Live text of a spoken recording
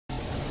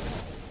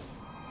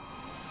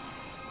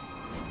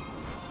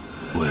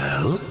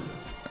Well?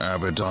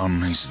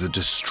 Abaddon is the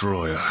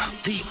destroyer.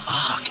 The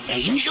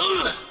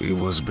Archangel? He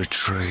was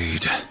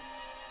betrayed.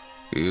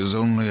 He is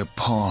only a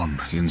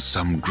pawn in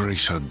some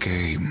greater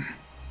game.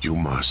 You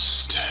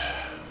must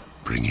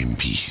bring him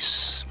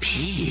peace.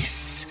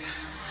 Peace?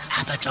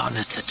 Abaddon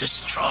is the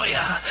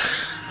destroyer.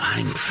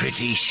 I'm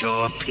pretty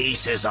sure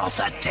peace is off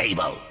the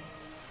table.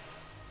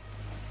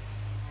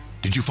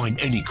 Did you find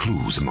any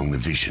clues among the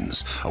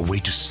visions? A way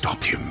to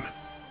stop him?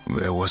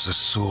 There was a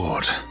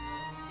sword.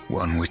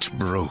 One which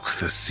broke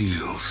the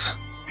seals.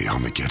 The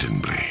Armageddon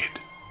blade.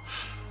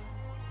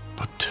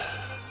 But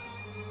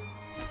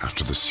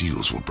after the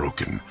seals were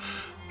broken,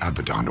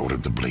 Abaddon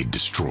ordered the blade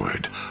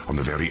destroyed on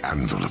the very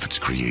anvil of its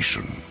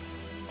creation.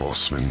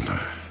 Horseman,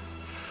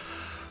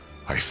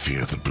 I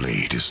fear the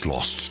blade is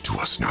lost to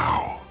us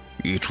now.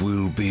 It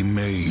will be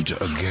made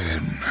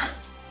again.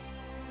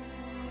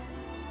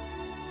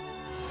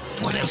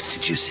 What else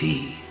did you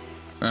see?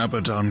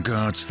 Abaddon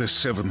guards the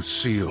seventh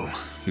seal.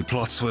 He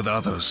plots with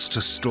others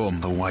to storm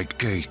the White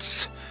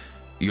Gates.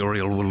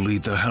 Uriel will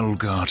lead the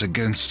Hellguard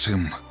against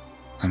him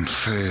and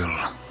fail.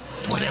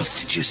 What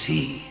else did you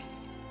see?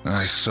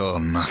 I saw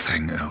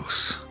nothing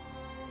else.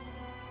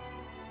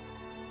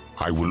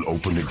 I will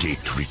open a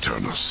gate to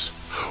return us.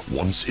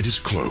 Once it is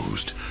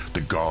closed,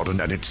 the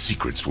garden and its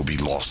secrets will be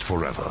lost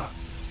forever.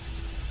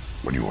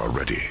 When you are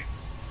ready,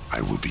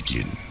 I will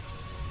begin.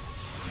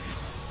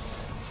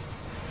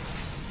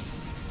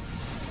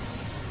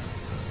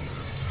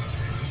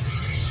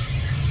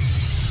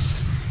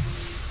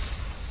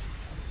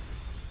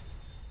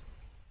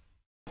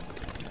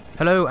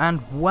 Hello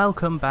and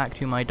welcome back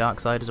to my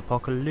Darksiders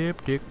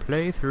Apocalyptic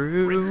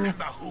playthrough.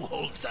 Remember who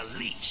holds the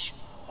leash,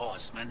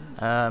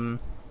 horseman.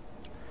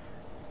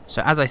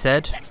 So as I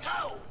said, Let's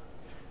go.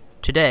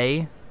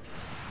 today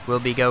we'll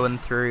be going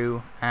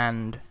through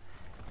and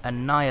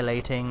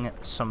annihilating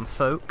some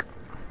folk.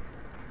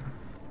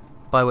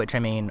 By which I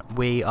mean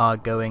we are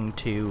going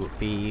to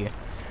be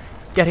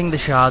getting the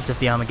shards of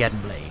the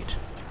Armageddon blade.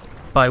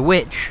 By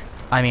which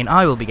I mean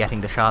I will be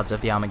getting the shards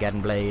of the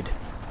Armageddon blade.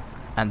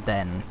 And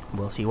then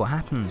we'll see what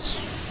happens,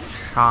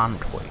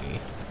 shan't we?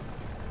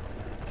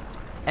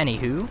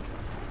 Anywho,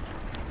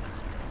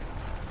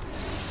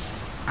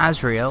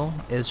 Azrael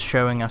is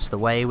showing us the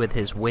way with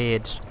his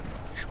weird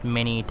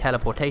mini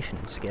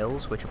teleportation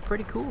skills, which are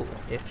pretty cool,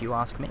 if you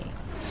ask me.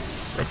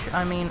 Which,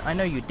 I mean, I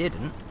know you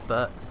didn't,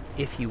 but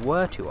if you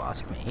were to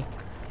ask me,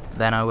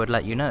 then I would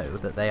let you know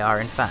that they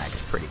are in fact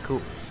pretty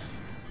cool.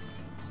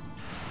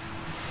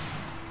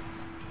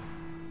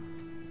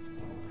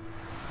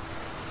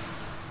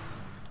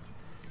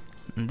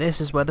 And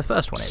this is where the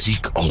first one is.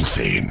 Seek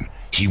Ulthane.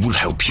 He will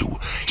help you.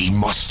 He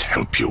must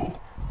help you.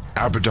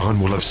 Abaddon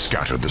will have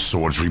scattered the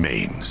sword's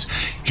remains,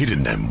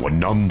 hidden them where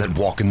none that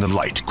walk in the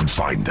light could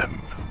find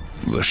them.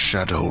 The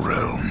Shadow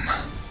Realm.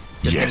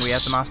 Good Yes. thing we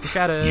have the Mask of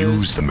Shadows.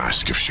 Use the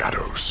Mask of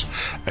Shadows.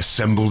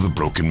 Assemble the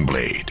broken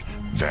blade.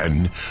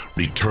 Then,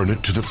 return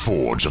it to the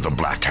forge of the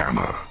Black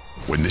Hammer.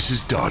 When this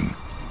is done,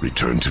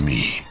 return to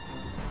me.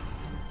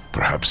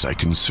 Perhaps I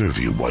can serve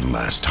you one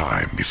last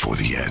time before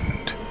the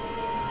end.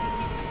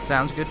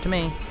 Sounds good to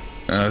me.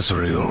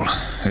 Azrael,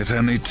 at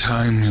any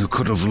time you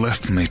could have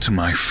left me to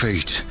my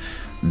fate,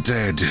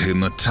 dead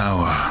in the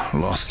tower,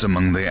 lost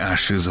among the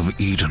ashes of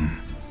Eden.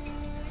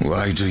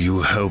 Why do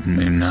you help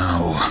me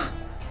now?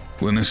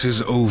 When this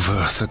is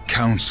over, the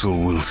Council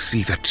will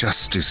see that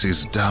justice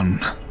is done.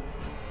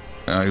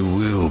 I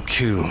will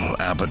kill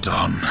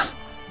Abaddon,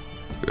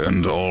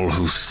 and all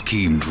who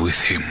schemed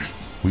with him.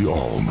 We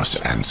all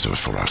must answer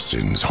for our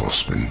sins,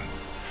 horseman.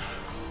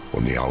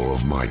 When the hour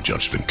of my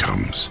judgment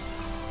comes,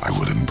 I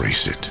will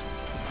embrace it.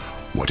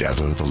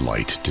 Whatever the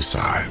light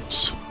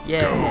decides.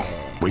 Yeah.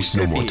 Go. Waste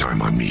no more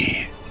time on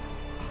me.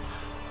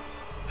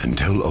 And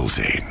tell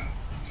Ulthane.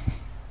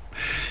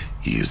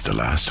 He is the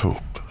last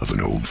hope of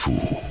an old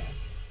fool.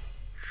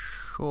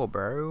 Sure,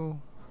 bro.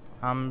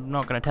 I'm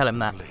not gonna tell him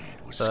that,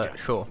 but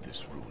sure.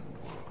 This ruined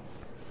world.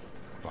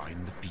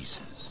 Find the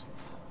pieces.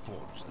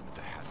 Forge them at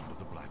the hand of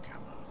the Black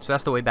Hammer. So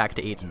that's the way back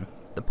to Eden.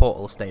 The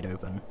portal stayed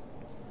open.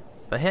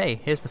 But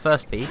hey, here's the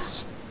first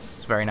piece.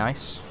 It's very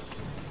nice.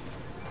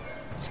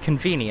 It's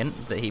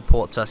convenient that he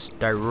ports us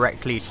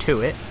directly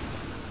to it.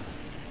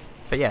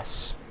 But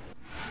yes.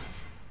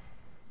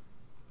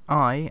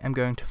 I am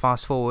going to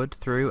fast forward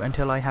through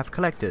until I have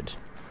collected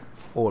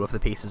all of the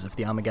pieces of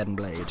the Armageddon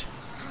blade.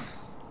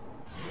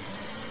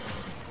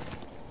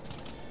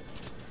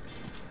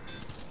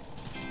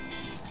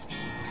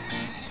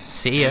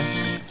 See ya.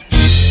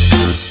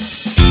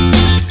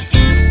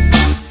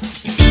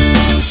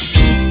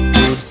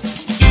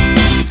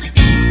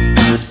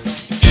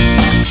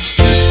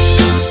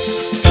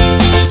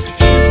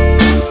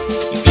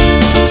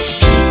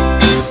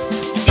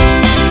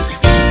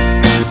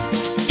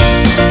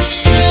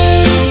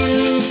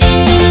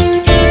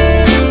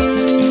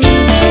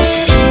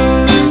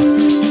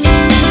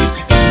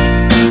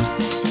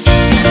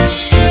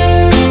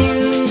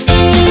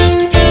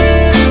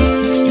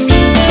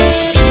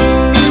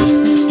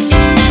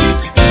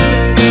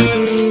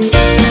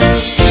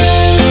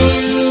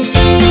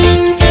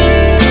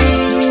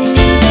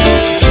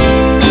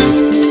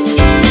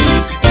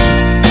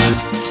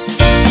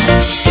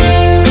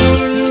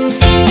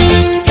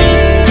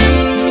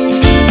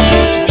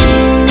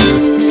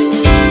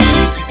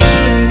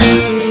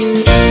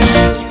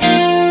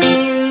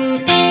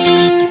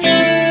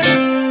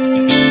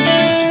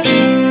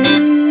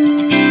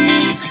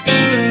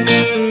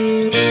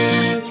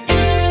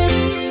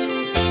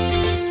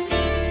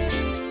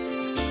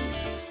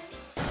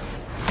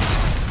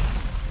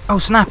 Oh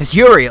snap, it's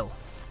Uriel!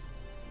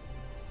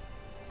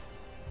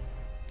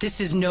 This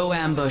is no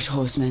ambush,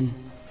 horseman.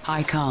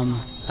 I come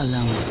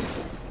alone.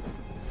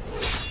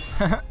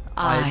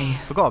 I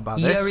forgot about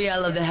this.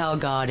 Uriel of the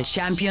Hellguard,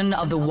 champion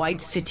of the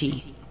White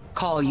City,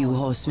 call you,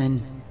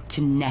 horseman,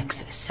 to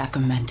Nex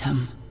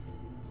Sacramentum.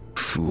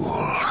 Fool.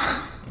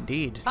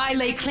 Indeed. I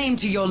lay claim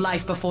to your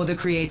life before the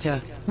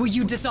Creator. Will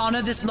you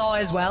dishonor this law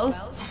as well?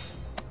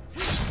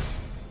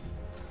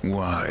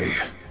 Why?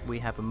 We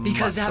have a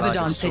Because much larger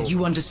Abaddon said sword.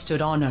 you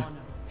understood honor.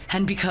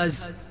 And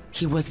because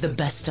he was the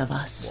best of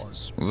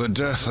us. The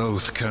death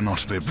oath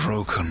cannot be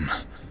broken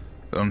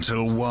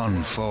until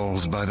one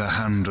falls by the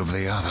hand of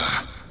the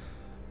other.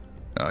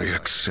 I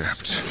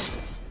accept.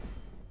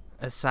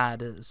 As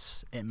sad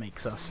as it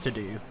makes us to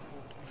do.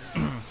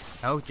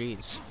 Oh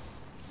jeez.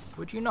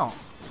 Would you not?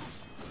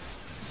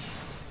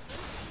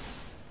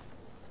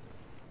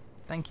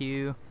 Thank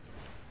you.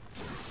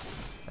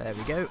 There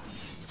we go.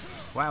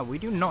 Wow, we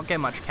do not get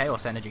much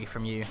chaos energy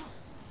from you.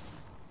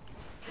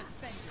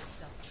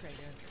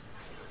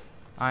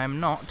 I am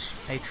not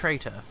a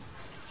traitor.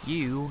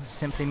 You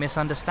simply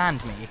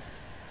misunderstand me.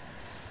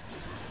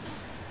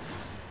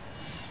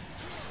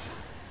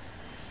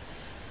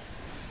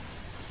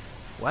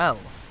 Well.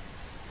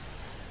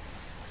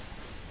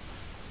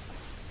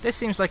 This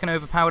seems like an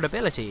overpowered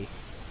ability.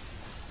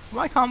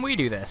 Why can't we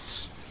do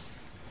this?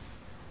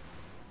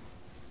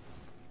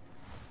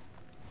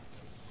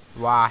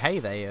 Why, hey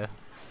there.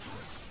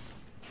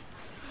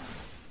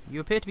 You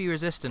appear to be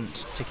resistant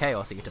to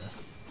Chaos Eater.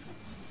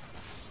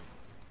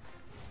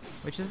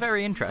 Which is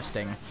very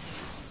interesting.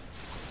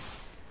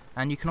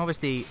 And you can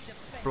obviously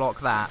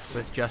block that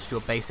with just your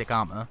basic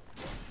armor,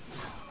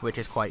 which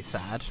is quite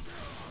sad.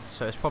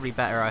 So it's probably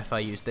better if I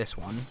use this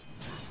one.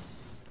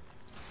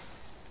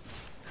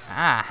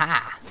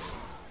 Aha!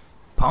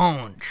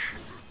 Punch!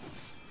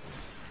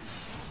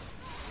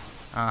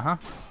 Uh-huh.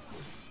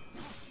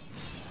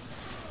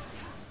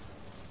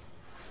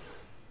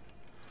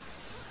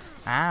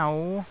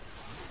 Ow!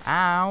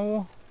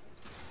 Ow!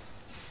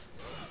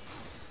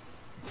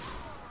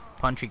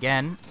 Punch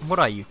again. What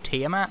are you,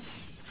 Tiamat?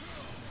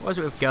 What is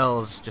it with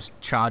girls just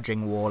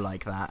charging war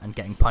like that and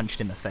getting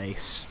punched in the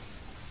face?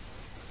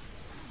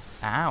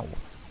 Ow.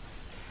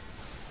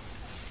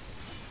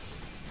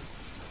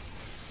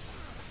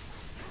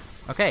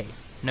 Okay,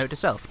 note to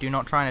self, do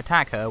not try and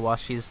attack her while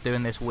she's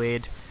doing this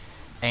weird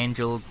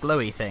angel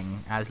glowy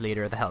thing as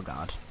leader of the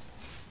Hellguard.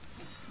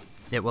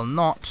 It will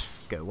not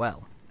go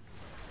well.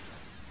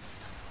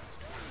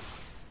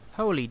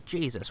 Holy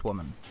Jesus,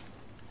 woman.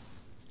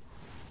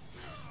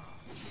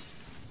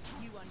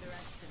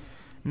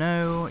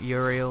 No,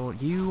 Uriel,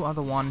 you are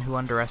the one who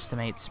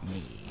underestimates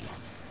me.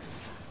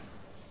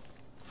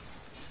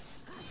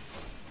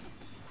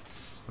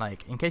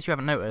 Like, in case you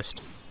haven't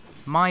noticed,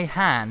 my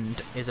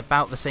hand is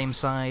about the same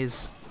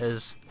size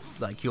as,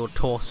 like, your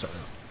torso.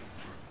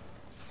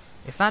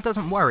 If that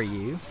doesn't worry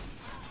you,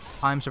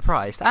 I'm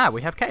surprised. Ah,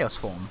 we have Chaos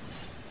Form.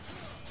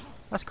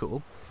 That's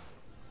cool.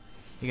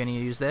 You're gonna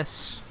use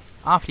this?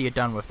 After you're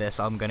done with this,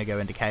 I'm gonna go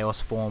into Chaos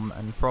Form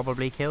and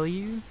probably kill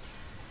you.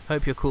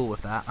 Hope you're cool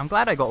with that. I'm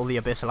glad I got all the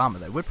Abyssal Armor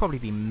though. We'd probably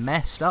be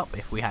messed up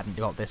if we hadn't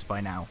got this by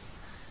now.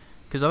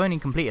 Because I've only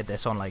completed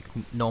this on, like,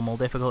 normal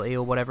difficulty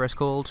or whatever it's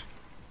called.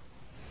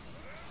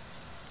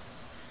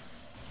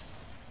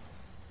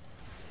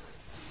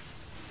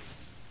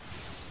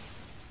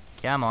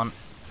 Come on.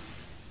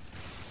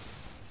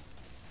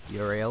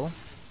 Uriel.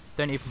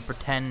 Don't even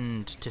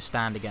pretend to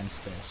stand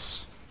against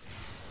this.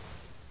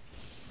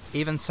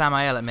 Even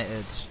Samael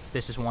admitted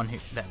this is one who...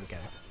 There we go.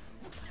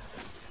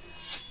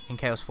 In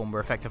Chaos Form,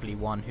 we're effectively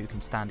one who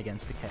can stand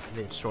against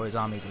the Destroyer's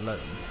armies alone.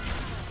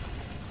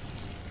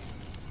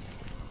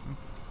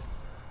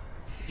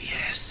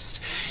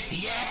 Yes,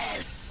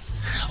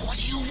 yes! What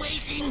are you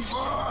waiting for?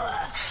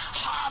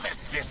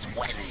 Harvest this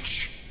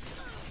wench!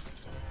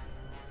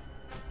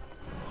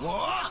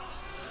 What?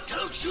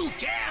 Don't you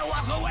dare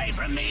walk away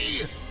from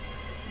me!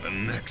 The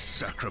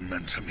next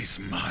sacramentum is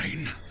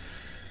mine.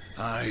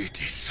 I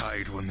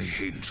decide when the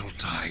angel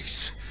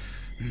dies,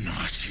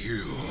 not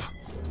you.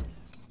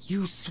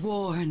 You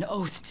swore an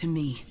oath to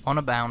me.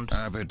 Honor bound.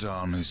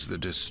 Abaddon is the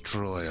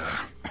destroyer.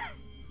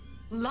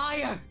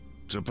 Liar!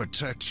 To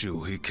protect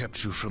you, he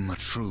kept you from the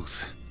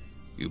truth.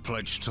 You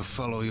pledged to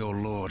follow your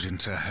lord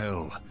into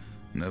hell,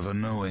 never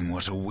knowing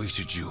what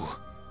awaited you,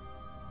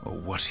 or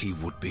what he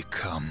would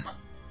become.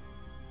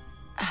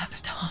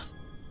 Abaddon.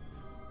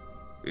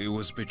 He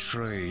was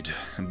betrayed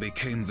and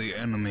became the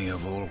enemy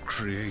of all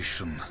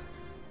creation.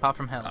 Apart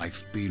from hell.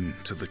 I've been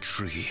to the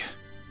tree.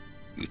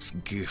 Its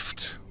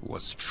gift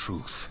was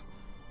truth,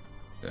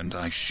 and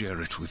I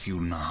share it with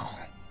you now.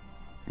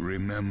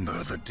 Remember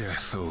the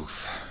death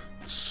oath.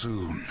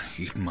 Soon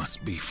it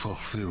must be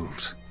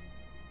fulfilled.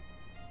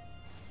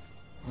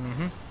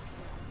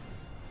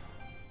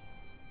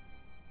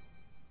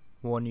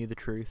 War knew the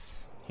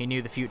truth. He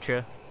knew the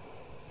future.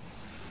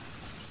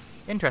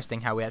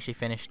 Interesting how we actually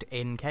finished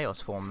in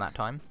Chaos Form that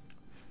time.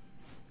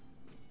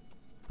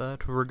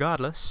 But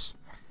regardless,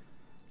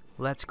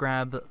 let's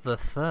grab the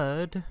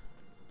third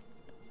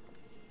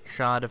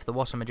shard of the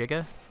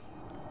Wassamajigger.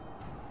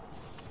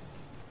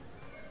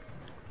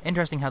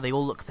 Interesting how they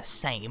all look the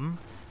same,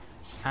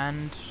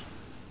 and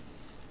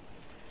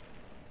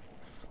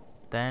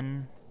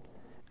then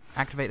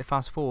activate the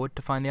fast forward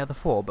to find the other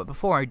 4. But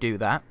before I do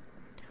that,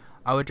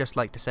 I would just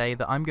like to say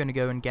that I'm going to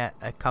go and get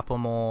a couple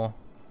more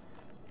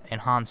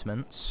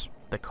enhancements,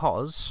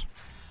 because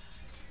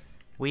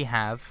we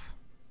have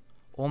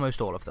almost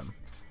all of them.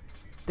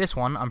 This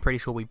one I'm pretty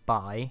sure we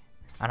buy,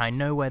 and I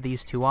know where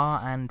these 2 are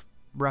and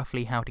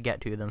roughly how to get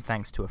to them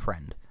thanks to a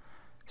friend.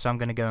 So I'm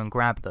going to go and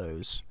grab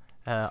those.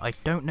 I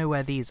don't know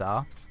where these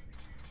are,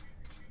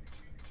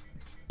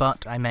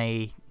 but I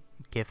may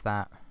give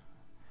that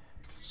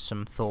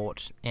some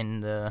thought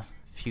in the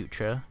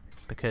future,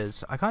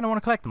 because I kind of want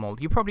to collect them all.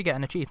 You probably get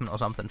an achievement or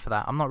something for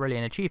that. I'm not really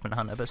an achievement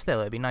hunter, but still,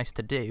 it'd be nice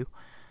to do.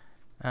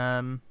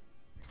 And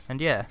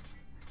yeah.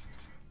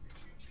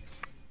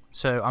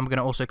 So I'm going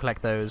to also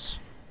collect those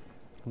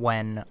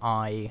when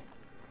I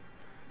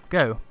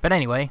go. But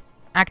anyway,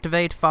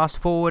 activate fast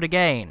forward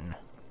again.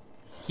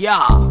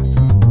 Yeah!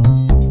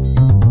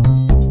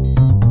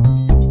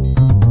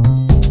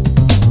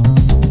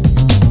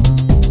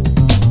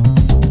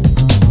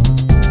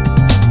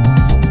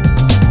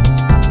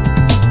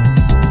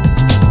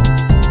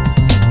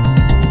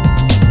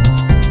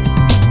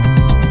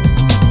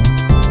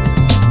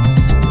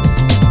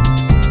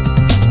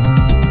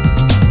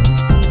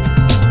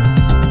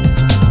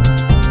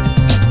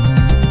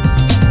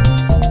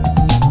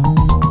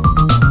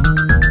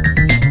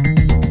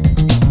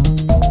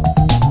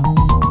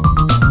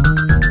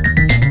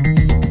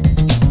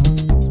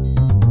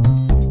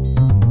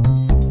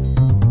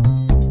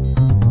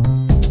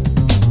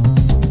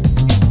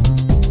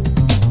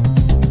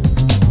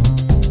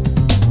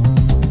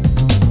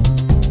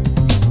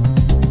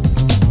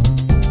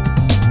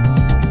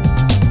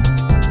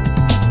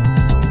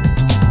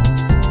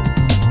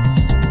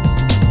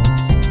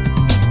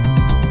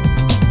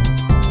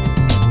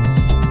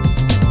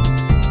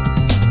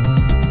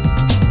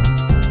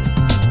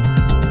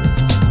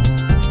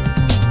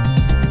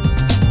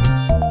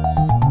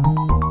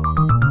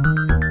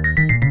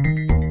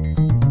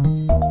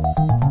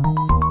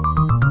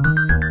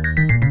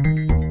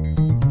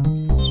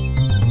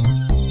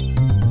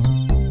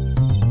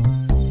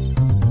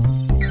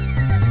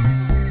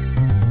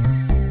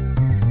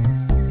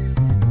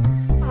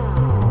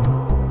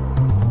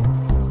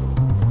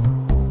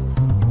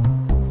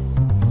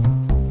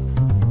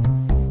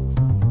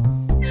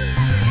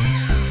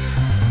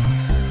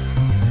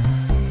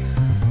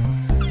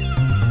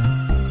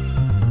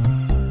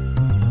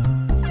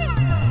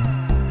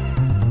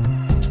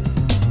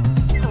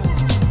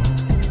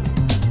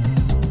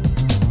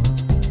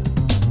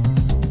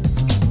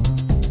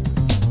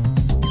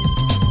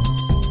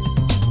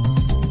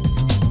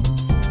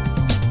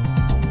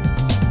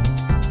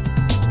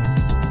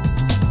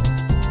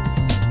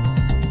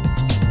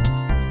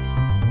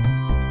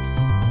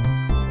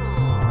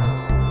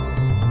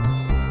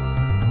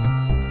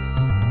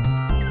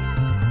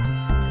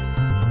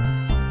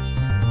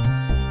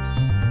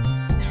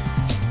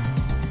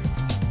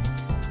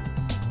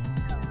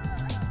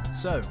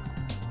 So,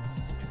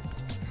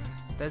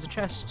 there's a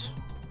chest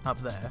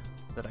up there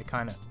that I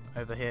kind of,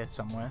 over here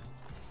somewhere,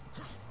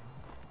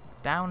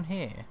 down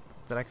here,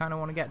 that I kind of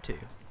want to get to.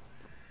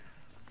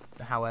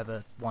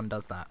 However, one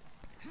does that.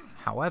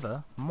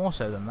 However, more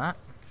so than that,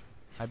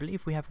 I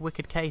believe we have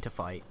Wicked K to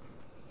fight.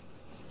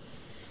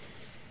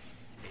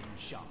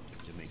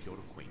 Enchanted to make your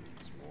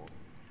acquaintance, War.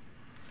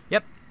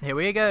 Yep, here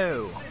we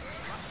go.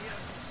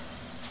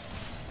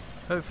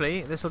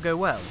 Hopefully, this will go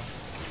well.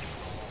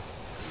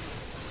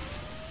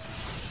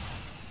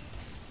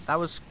 That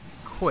was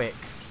quick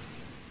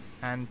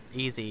and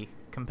easy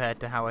compared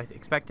to how I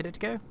expected it to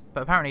go,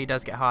 but apparently it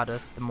does get harder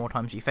the more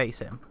times you face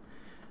him.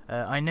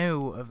 I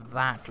know of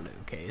that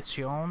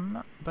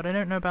location, but I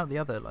don't know about the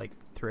other, like,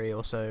 3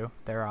 or so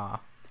there are.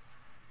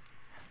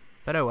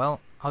 But oh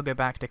well, I'll go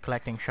back to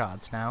collecting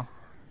shards now.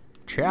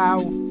 Ciao!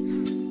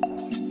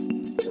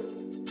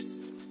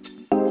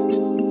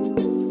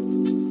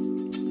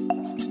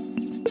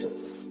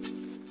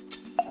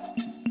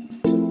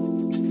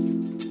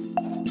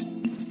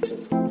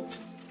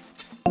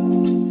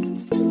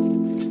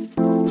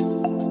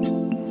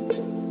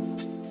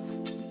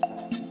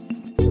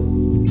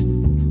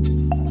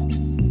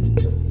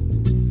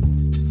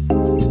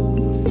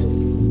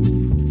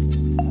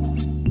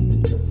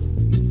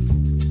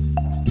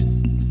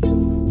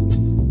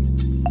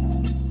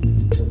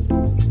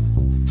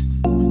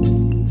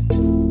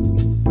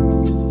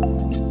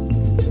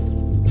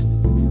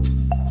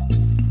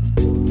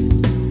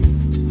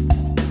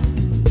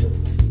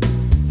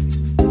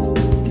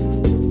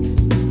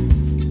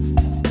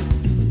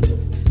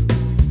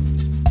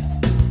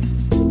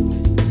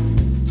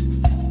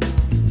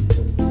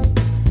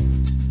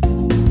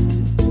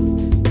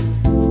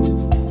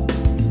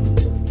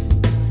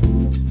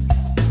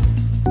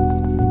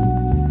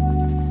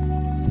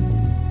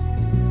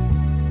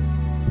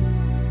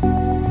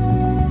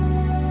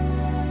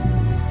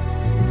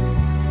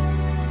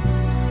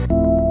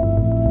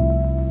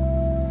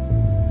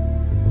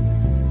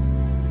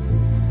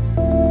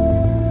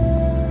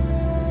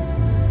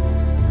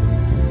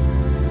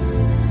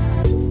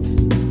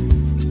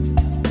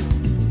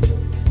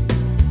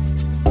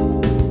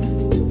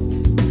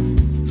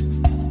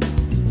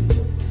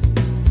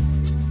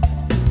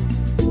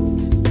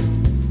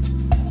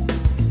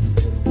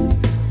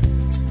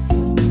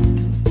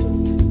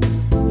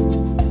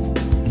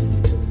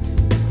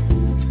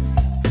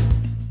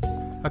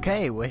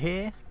 Okay, we're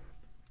here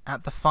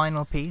at the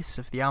final piece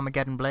of the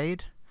Armageddon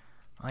blade.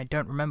 I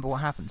don't remember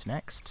what happens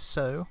next,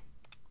 so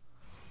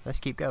let's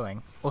keep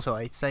going. Also,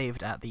 I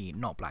saved at the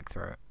Black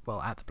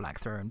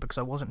Throne, because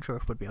I wasn't sure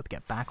if we'd be able to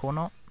get back or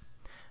not,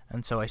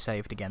 and so I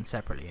saved again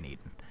separately in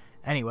Eden.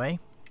 Anyway,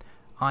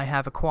 I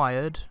have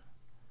acquired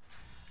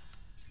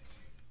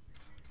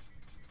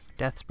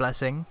Death's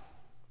Blessing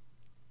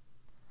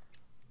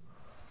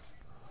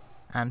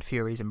and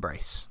Fury's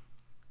Embrace.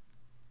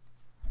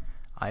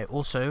 I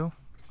also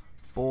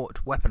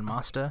bought Weapon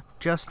Master,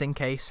 just in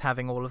case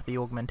having all of the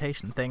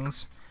augmentation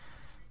things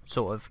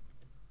sort of,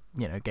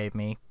 you know, gave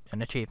me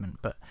an achievement,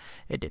 but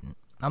it didn't.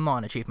 I'm not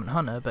an achievement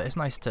hunter, but it's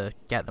nice to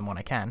get them when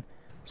I can.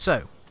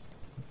 So,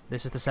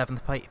 this is the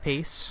 7th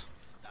piece.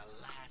 The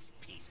last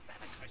piece of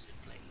that accursed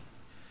blade.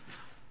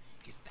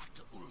 Get back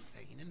to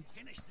Ulthane and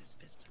finish this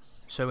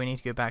business. So we need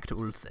to go back to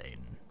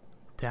Ulthane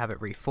to have it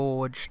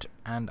reforged,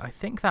 and I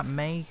think that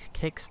may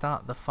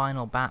kickstart the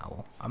final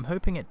battle. I'm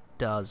hoping it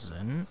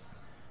doesn't,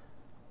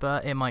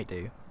 but it might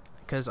do,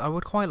 because I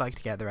would quite like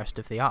to get the rest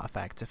of the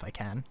artifacts if I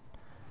can.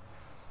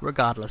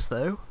 Regardless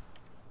though,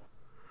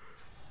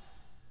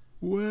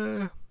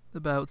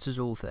 whereabouts is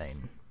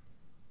Ulthane?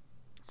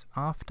 It's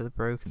after the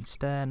Broken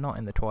Stair, not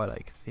in the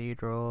Twilight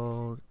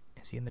Cathedral.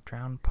 Is he in the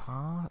Drowned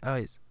Path? Oh,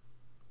 he's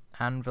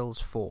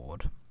Anvil's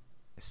Ford.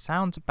 It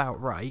sounds about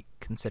right,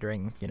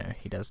 considering, you know,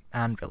 he does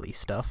anvil-y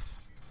stuff.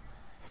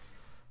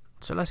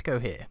 So let's go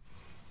here.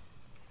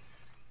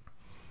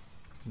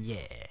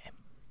 Yeah.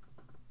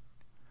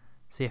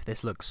 See if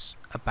this looks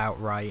about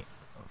right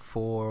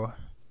for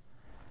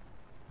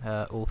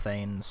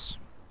Ulthane's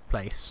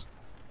place.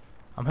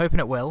 I'm hoping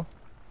it will,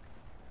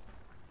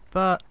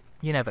 but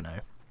you never know.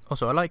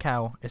 Also, I like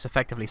how it's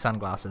effectively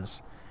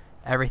sunglasses.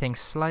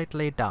 Everything's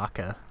slightly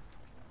darker,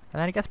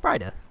 and then it gets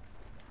brighter.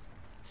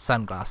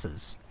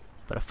 Sunglasses,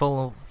 but a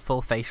full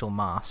facial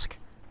mask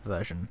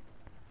version.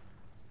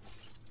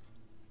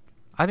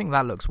 I think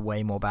that looks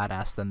way more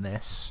badass than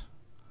this,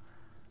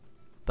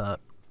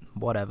 but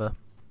whatever.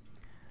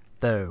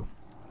 Though,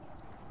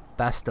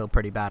 that's still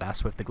pretty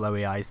badass with the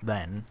glowy eyes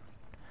then.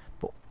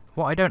 But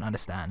what I don't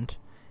understand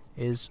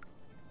is,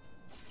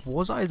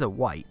 War's eyes are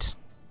white.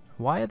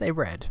 Why are they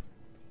red?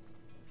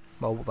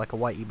 Well, like a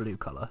whitey blue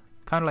colour.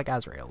 Kind of like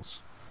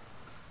Azrael's.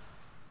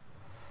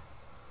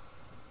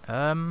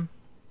 I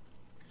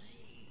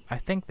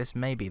think this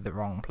may be the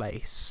wrong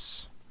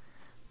place.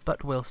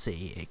 But we'll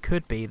see. It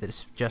could be that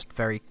it's just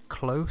very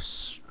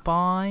close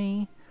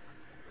by.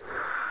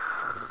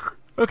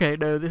 Okay,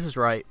 no, this is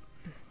right.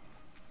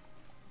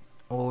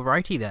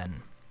 Alrighty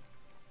then.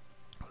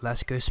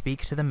 Let's go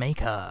speak to the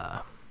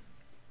Maker.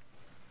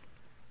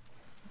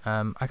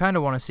 I kind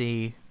of want to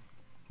see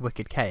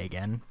Wicked K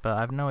again, but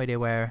I have no idea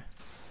where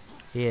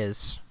he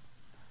is.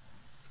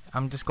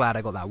 I'm just glad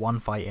I got that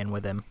one fight in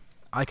with him.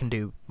 I can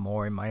do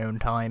more in my own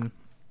time.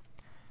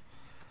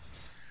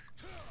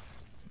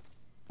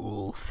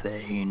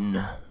 Ulthane.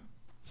 You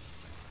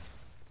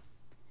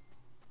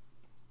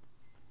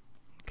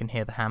can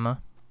hear the hammer.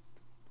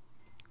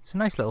 It's a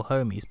nice little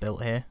home he's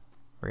built here,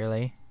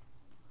 really.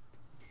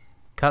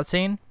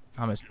 Cutscene?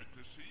 I'm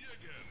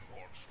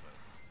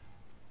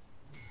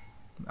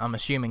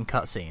assuming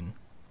cutscene.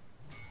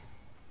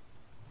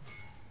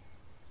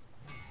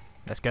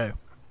 Let's go.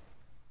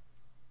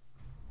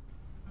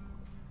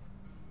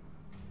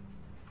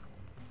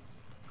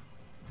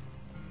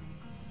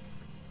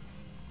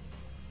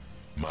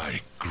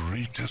 My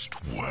greatest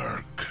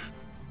work.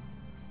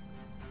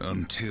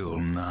 Until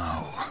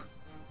now.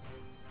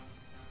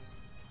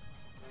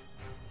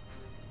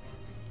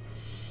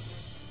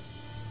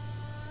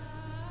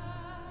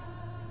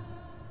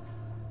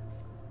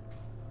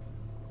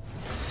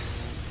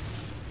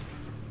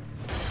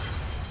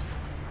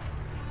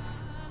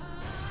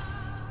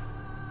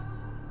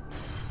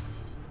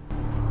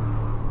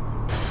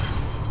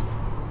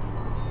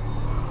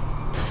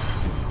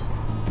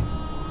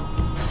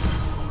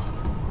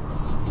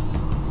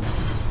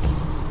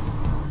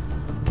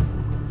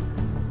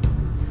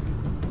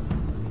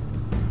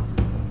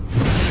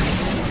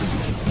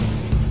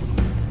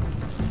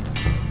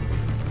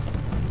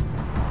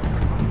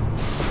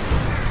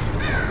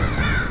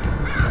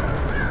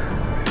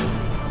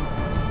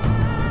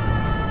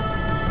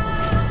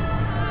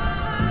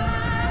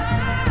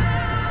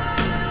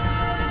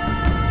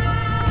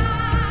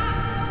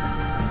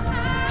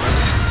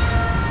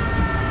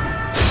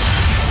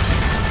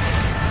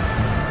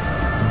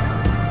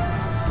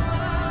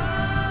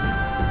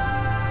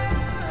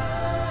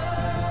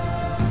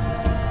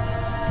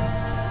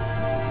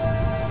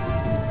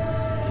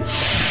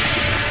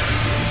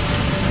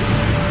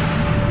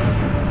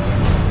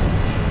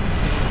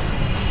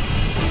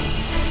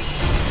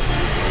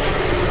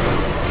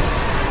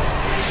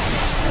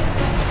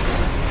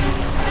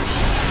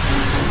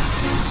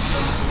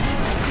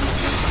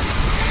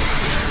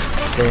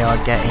 They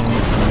are getting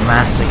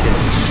massacred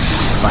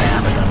by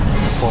Abaddon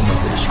in the form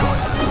of the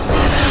Destroyer.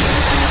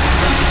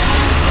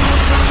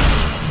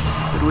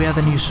 But we have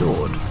a new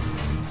sword.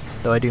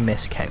 Though I do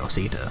miss Chaos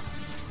Eater.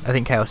 I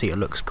think Chaos Eater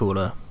looks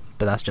cooler,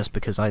 but that's just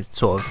because I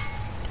sort of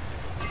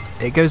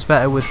it goes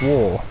better with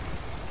war.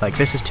 Like,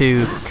 this is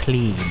too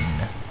clean.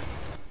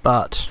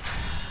 But,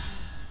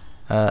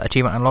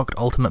 achievement unlocked,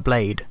 Ultimate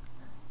Blade.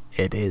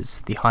 It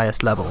is the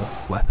highest level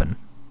weapon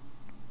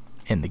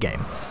in the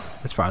game,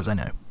 as far as I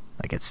know.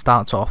 Like, it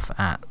starts off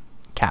at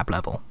cap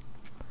level,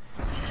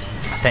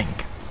 I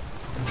think.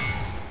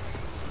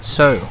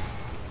 So,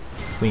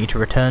 we need to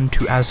return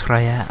to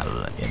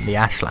Azrael in the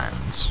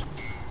Ashlands.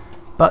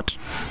 But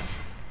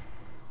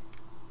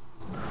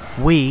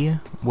we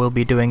will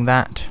be doing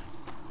that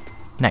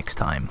next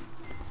time.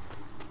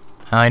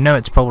 I know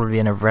it's probably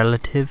been a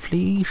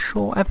relatively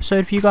short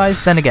episode for you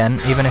guys. Then again,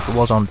 even if it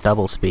was on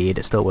double speed,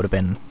 it still would have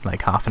been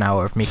like half an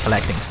hour of me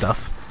collecting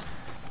stuff.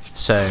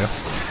 So,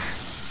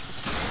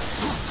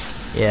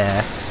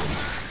 yeah.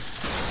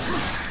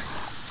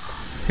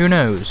 Who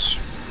knows?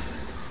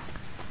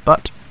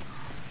 But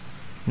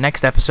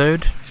next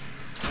episode,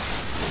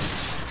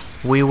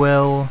 we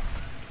will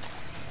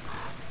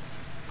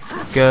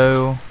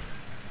go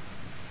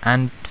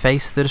and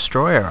face the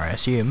destroyer, I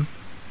assume.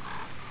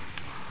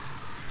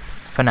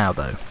 For now,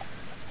 though,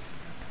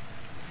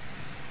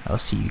 I'll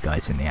see you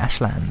guys in the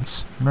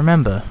Ashlands.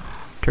 Remember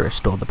to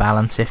restore the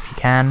balance if you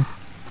can.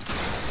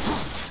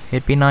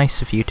 It'd be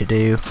nice of you to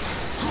do.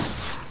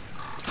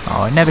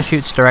 Oh, it never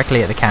shoots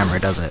directly at the camera,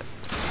 does it?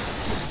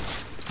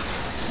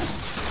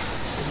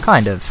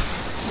 Kind of.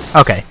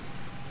 Okay.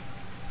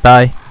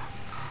 Bye.